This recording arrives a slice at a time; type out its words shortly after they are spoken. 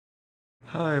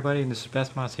Hello everybody, this is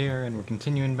Bethmoth here, and we're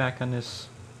continuing back on this.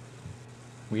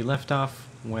 We left off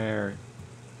where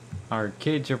our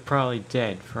kids are probably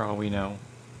dead, for all we know.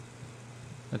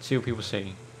 Let's see what people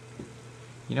say.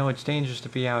 You know, it's dangerous to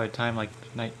be out at a time like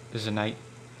night. This is a night.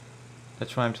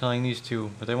 That's what I'm telling these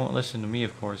two, but they won't listen to me,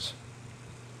 of course.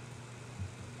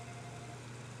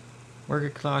 Where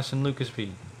could Klaus and Lucas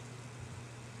be?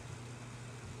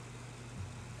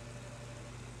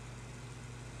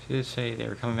 She did say they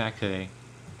were coming back today.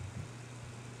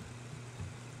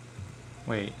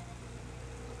 Wait.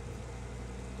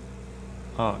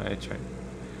 Oh, that's right.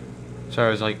 Sorry,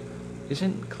 I was like,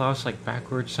 isn't Klaus like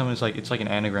backwards? Someone's like, it's like an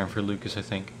anagram for Lucas, I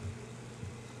think.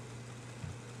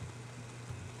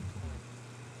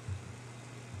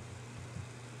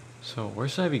 So, where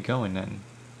should I be going then?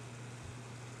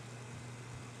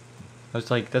 I was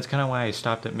like, that's kind of why I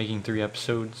stopped at making 3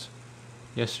 episodes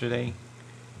yesterday.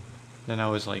 Then I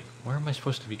was like, where am I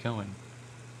supposed to be going?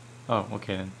 Oh,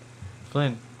 okay then.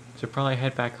 Flynn, should probably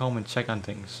head back home and check on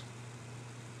things.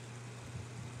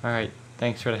 Alright,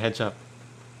 thanks for the heads up.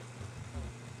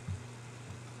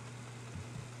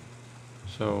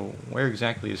 So, where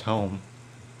exactly is home?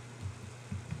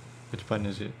 Which button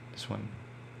is it? This one.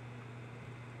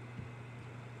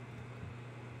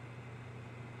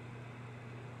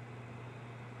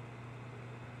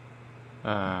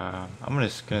 I'm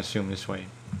just gonna assume this way.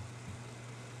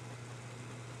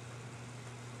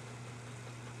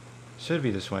 Should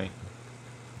be this way.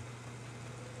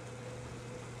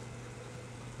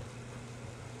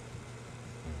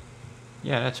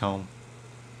 Yeah, that's home.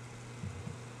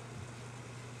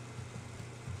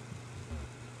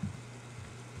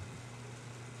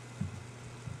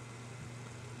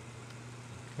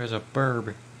 There's a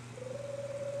burb.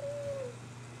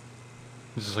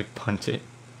 This is like punt it.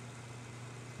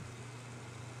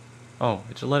 Oh,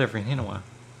 it's a letter from Hinawa.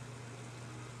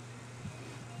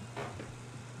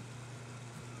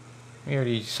 We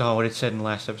already saw what it said in the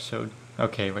last episode.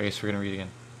 Okay, I guess we're gonna read it again.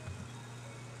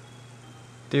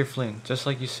 Dear Flynn, just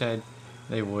like you said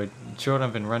they would, the children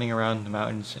have been running around the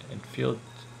mountains and fields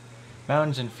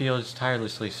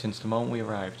tirelessly since the moment we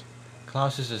arrived.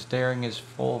 Klaus is as daring, as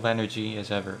full of energy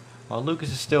as ever, while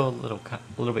Lucas is still a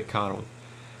little bit coddled.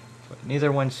 But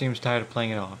neither one seems tired of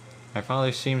playing at all. My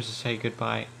father seems sad to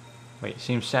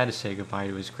say goodbye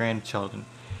to his grandchildren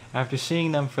after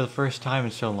seeing them for the first time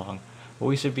in so long, but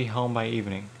we should be home by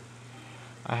evening.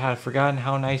 I had forgotten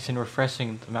how nice and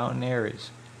refreshing the mountain air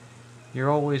is. You're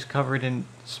always covered in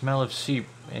smell of sheep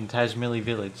in Tasmili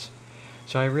village,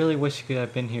 so I really wish you could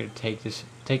have been here to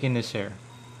take in this air.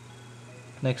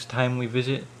 Next time we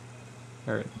visit,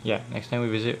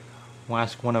 we'll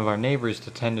ask one of our neighbors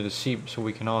to tend to the sheep so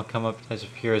we can all come up as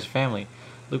a family.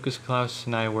 Lucas, Klaus,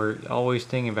 and I were always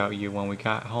thinking about you when we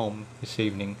got home this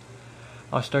evening.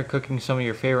 I'll start cooking some of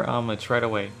your favorite omelets right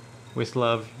away. With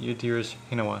love, your dearest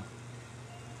Hinawa.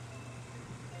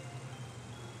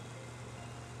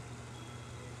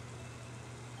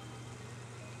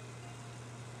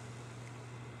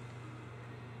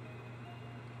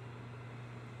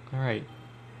 Alright.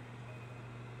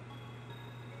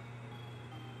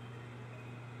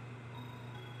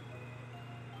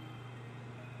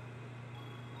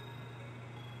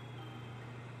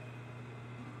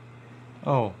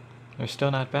 Oh, they're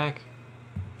still not back?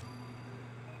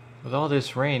 With all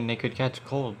this rain, they could catch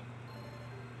cold.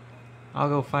 I'll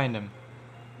go find them.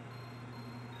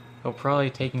 They're probably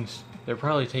taking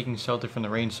shelter from the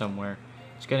rain somewhere.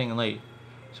 It's getting late,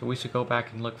 so we should go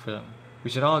back and look for them. We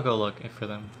should all go look for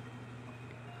them.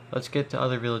 Let's get to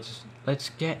other villages. Let's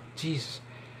get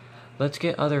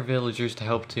other villagers to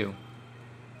help too.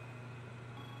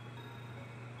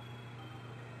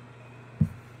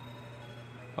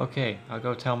 Okay, I'll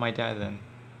go tell my dad then.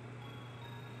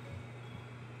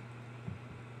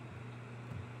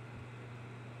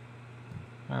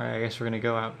 Alright, I guess we're gonna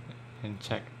go out and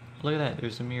check. Look at that,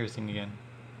 there's the mirror thing again.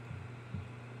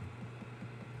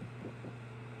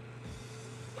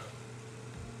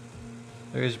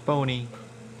 There's Boney.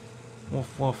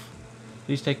 Woof woof.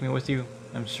 Please take me with you.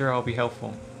 I'm sure I'll be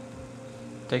helpful.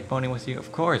 Take Boney with you?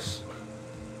 Of course!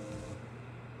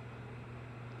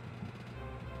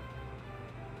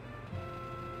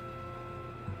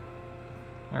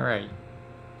 Alright.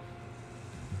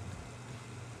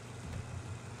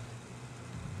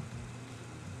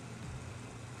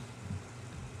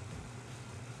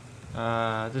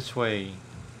 This way.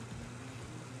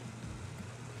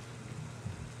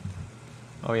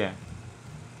 Oh yeah.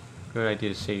 Good idea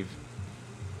to save.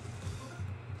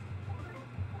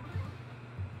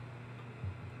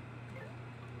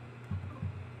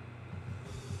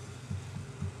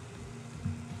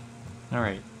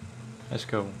 Alright. Let's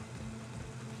go.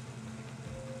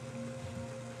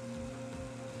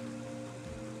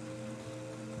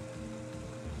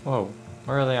 Whoa,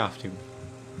 where are they off to?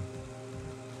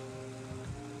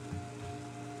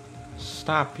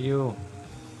 Stop you.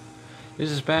 This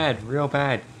is bad, real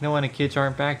bad. No wonder the kids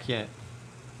aren't back yet.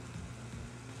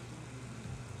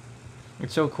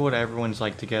 It's so cool that everyone's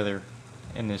like together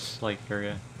in this like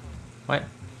area. What?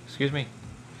 Excuse me.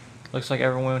 Looks like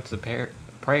everyone went to the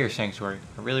prayer sanctuary.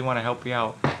 I really want to help you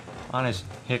out. Honest,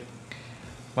 Hick.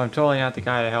 But I'm totally not the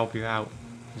guy to help you out.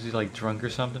 Is he like drunk or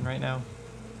something right now?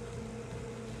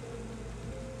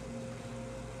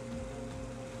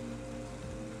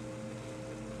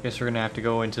 Guess we're gonna have to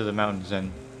go into the mountains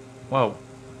then. Whoa.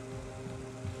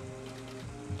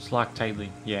 It's locked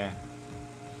tightly. Yeah.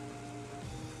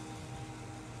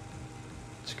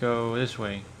 Let's go this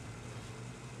way.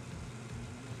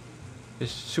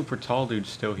 This super tall dude's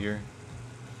still here.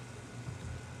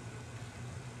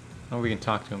 Oh, we can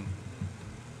talk to him.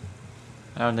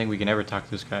 I don't think we can ever talk to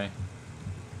this guy.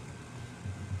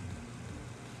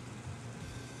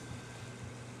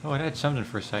 Oh, it had something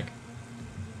for a sec.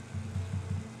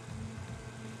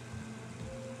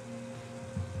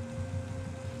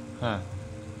 Huh.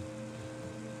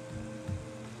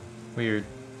 Weird.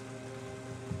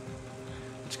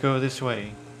 Let's go this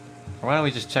way. Or why don't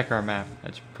we just check our map?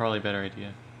 That's probably a better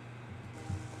idea.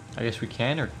 I guess we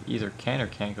can, or either can or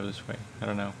can't go this way. I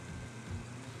don't know.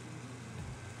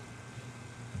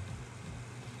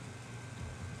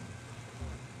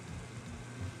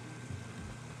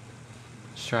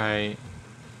 Let's try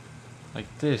like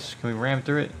this. Can we ram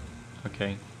through it?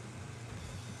 Okay.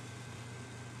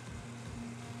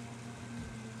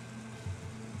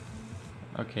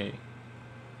 Okay.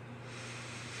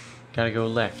 Gotta go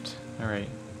left. Alright.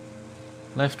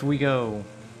 Left we go.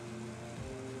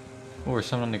 Oh, there's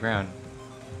something on the ground.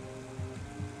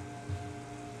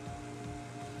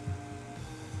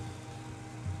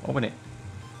 Open it.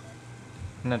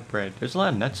 Nut bread. There's a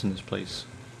lot of nuts in this place.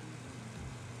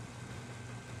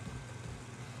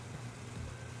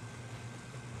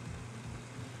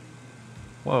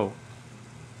 Whoa.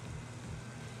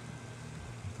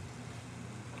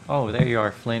 Oh, there you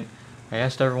are, Flint. I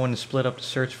asked everyone to split up the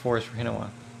search force for Hinawa.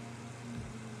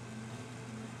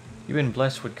 You've been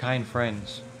blessed with kind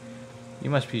friends. You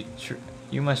must be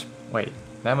wait,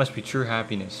 that must be true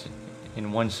happiness,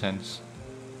 in one sense.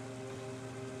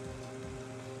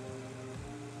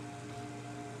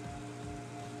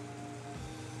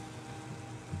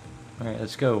 Alright,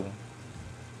 let's go.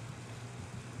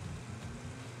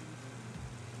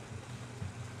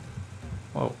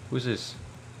 Whoa, who's this?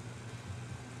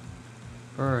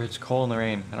 Brr, it's cold in the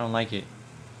rain. I don't like it.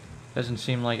 Doesn't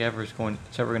seem like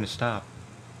it's ever gonna stop.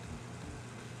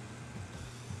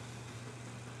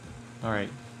 Alright.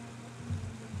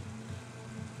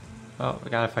 Oh, I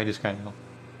gotta fight this guy now.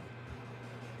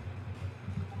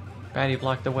 Batty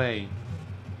blocked the way.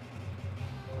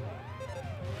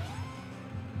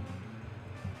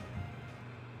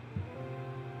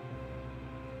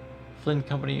 Flint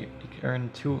Company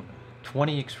earned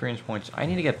 20 experience points. I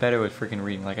need to get better with freaking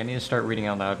reading. Like, I need to start reading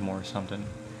out loud more or something.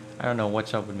 I don't know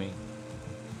what's up with me.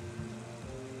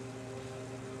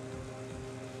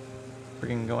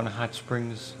 Freaking going to hot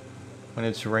springs when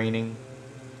it's raining.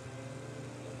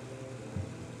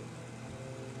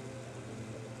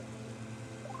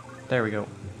 There we go.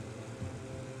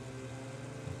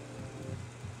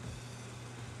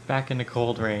 Back in the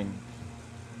cold rain.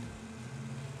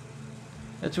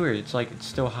 That's weird. It's like it's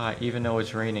still hot even though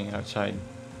it's raining outside.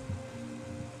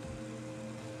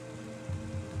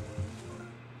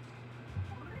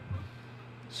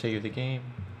 Save the game.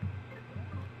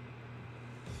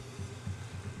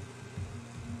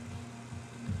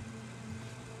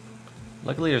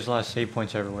 Luckily there's a lot of save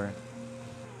points everywhere.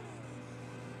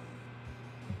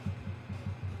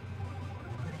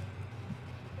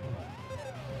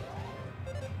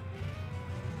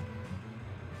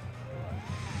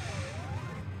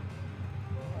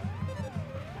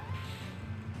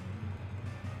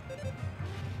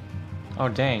 Oh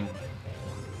dang.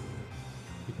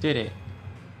 We did it.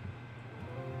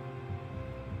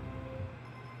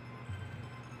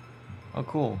 Oh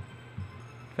cool.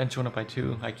 Defense went up by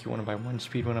 2, IQ went up by 1,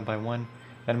 speed went up by 1.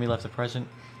 Enemy left the present.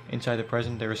 Inside the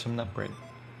present there was some nut bread.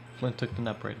 Flint took the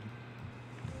nut bread.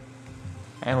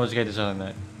 And let's get this other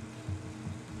nut.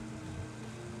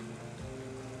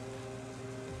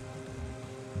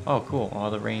 Oh cool.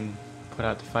 All the rain put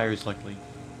out the fires luckily.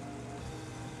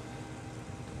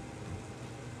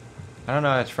 I don't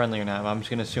know if that's friendly or not, but I'm just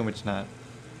gonna assume it's not.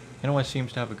 Anyone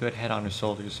seems to have a good head on her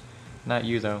shoulders. Not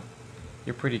you though.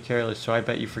 You're pretty careless, so I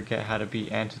bet you forget how to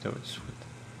beat antidotes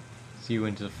with you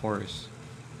into the forest.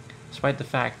 Despite the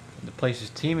fact that the place is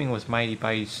teeming with mighty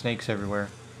bitey snakes everywhere,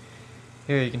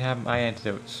 Here, you can have my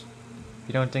antidotes. If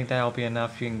you don't think that'll be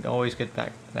enough, you can always get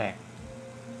back there.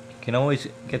 You can always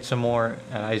get some more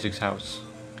at Isaac's house.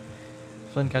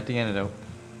 Flint got the antidote.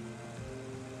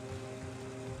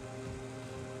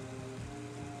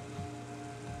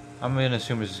 I'm gonna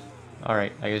assume it's...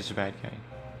 Alright, I guess it's a bad guy.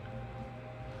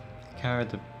 Counter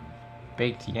the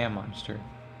baked yam monster.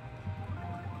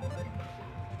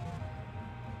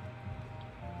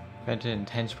 Vented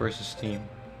intense burst of steam.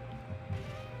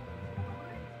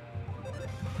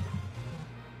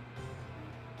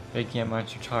 Baked yam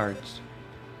monster charged.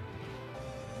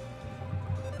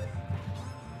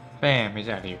 Bam, he's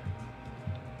out of here.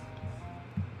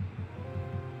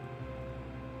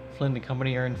 Flint and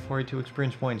company earned 42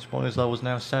 experience points. Bonus level is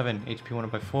now 7. HP went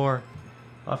up by 4.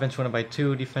 Offense went up by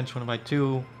 2. Defense went up by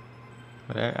 2.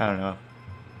 Whatever, I don't know.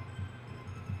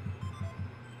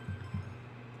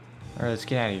 Alright, let's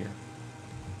get out of here.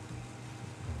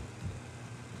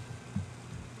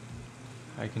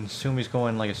 I can assume he's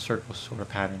going like a circle sort of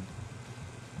pattern.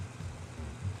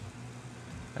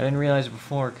 I didn't realize it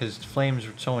before because the flames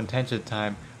were so intense at the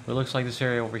time, but it looks like this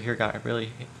area over here got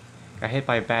hit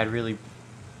by a bad really...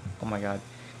 Oh my god.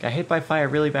 Got hit by fire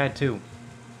really bad too.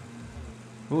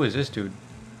 Who is this dude?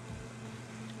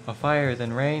 A fire,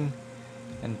 then rain,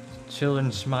 and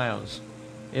children smiles.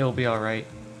 It'll be alright.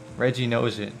 Reggie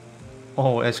knows it.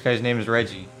 Oh, this guy's name is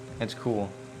Reggie. That's cool.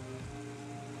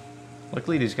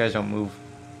 Luckily these guys don't move.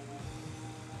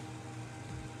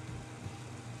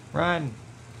 Run!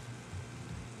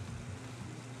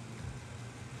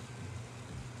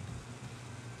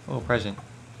 Oh, present.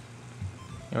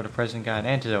 You know, the president got an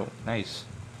antidote. Nice.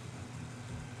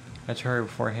 Let's hurry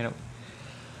before Hino.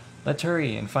 Let's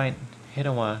hurry and find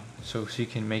Hinowa so she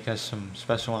can make us some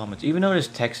special omelets. Even though this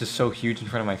text is so huge in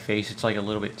front of my face, it's like a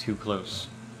little bit too close.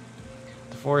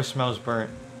 The forest smells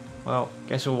burnt. Well,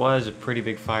 guess it was a pretty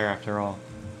big fire after all.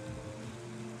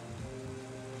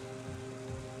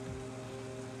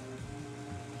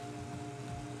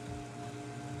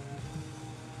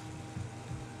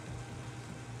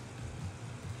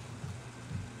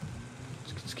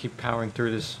 Let's keep powering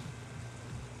through this.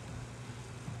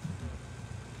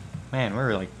 Man,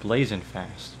 we're like blazing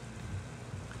fast.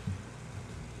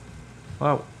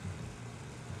 Whoa.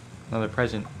 Another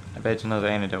present. I bet it's another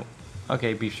antidote.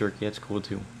 Okay, beef jerky, that's cool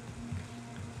too.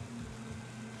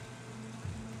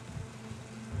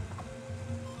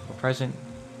 A present.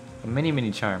 A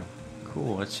mini charm.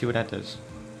 Cool, let's see what that does.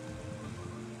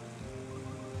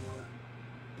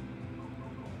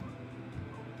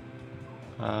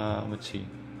 Let's see.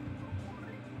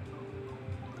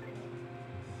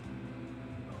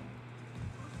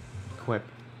 Equip.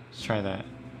 Let's try that.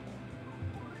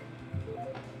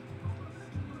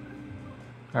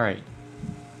 Alright.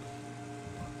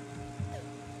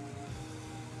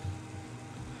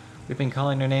 We've been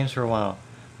calling their names for a while.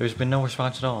 There's been no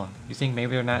response at all. You think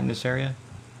maybe they're not in this area?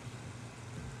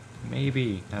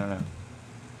 Maybe. I don't know.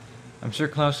 I'm sure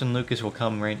Klaus and Lucas will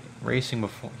come racing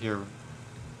before here.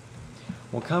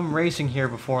 Will come racing here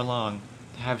before long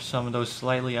to have some of those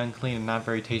slightly unclean and not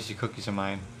very tasty cookies of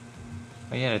mine.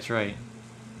 Oh yeah, that's right.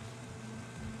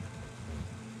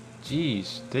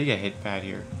 Jeez, they get hit bad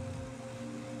here.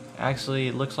 Actually,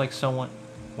 it looks like someone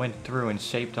went through and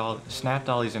snapped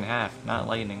all these in half, not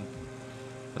lightning.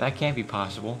 But that can't be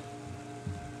possible.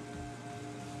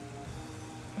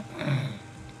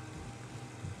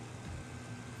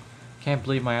 Can't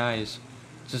believe my eyes.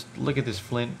 Just look at this,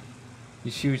 Flint.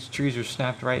 These huge trees are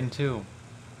snapped right in two.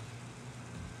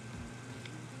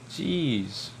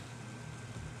 Jeez.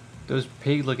 Those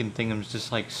pig-looking thingums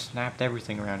just like snapped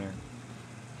everything around here.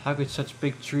 How could such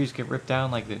big trees get ripped down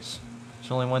like this?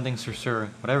 There's only one thing's for sure.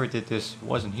 Whatever did this, it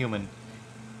wasn't human.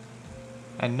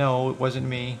 And no, it wasn't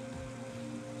me.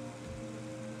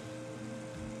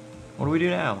 What do we do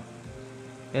now?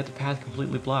 They had the path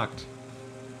completely blocked.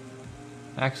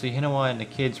 Actually, Hinawa and the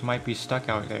kids might be stuck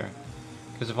out there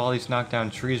because of all these knockdown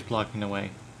trees blocking the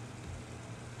way.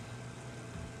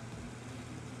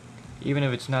 Even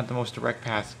if it's not the most direct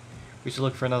path, we should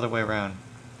look for another way around.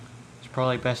 It's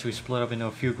probably best we split up into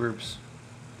a few groups.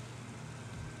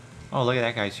 Oh, look at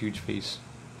that guy's huge face.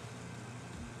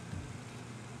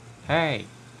 Hey!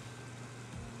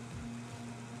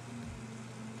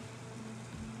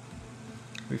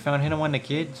 We found Hinawa and the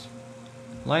kids?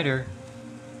 Lighter,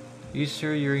 you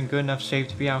sure you're in good enough shape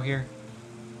to be out here?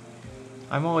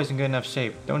 I'm always in good enough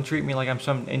shape. Don't treat me like I'm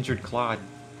some injured clod.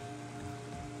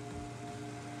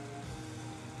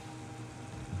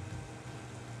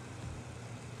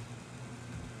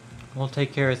 We'll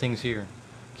take care of things here.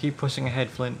 Keep pushing ahead,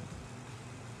 Flint.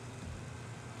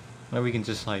 Or we can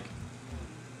just like...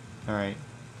 Alright.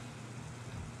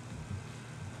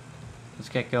 Let's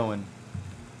get going.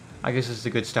 I guess this is a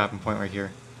good stopping point right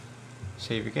here.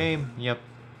 Save your game. Yep.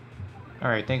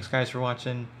 Alright, thanks guys for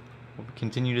watching. We'll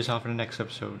continue this off in the next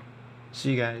episode.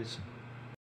 See you guys.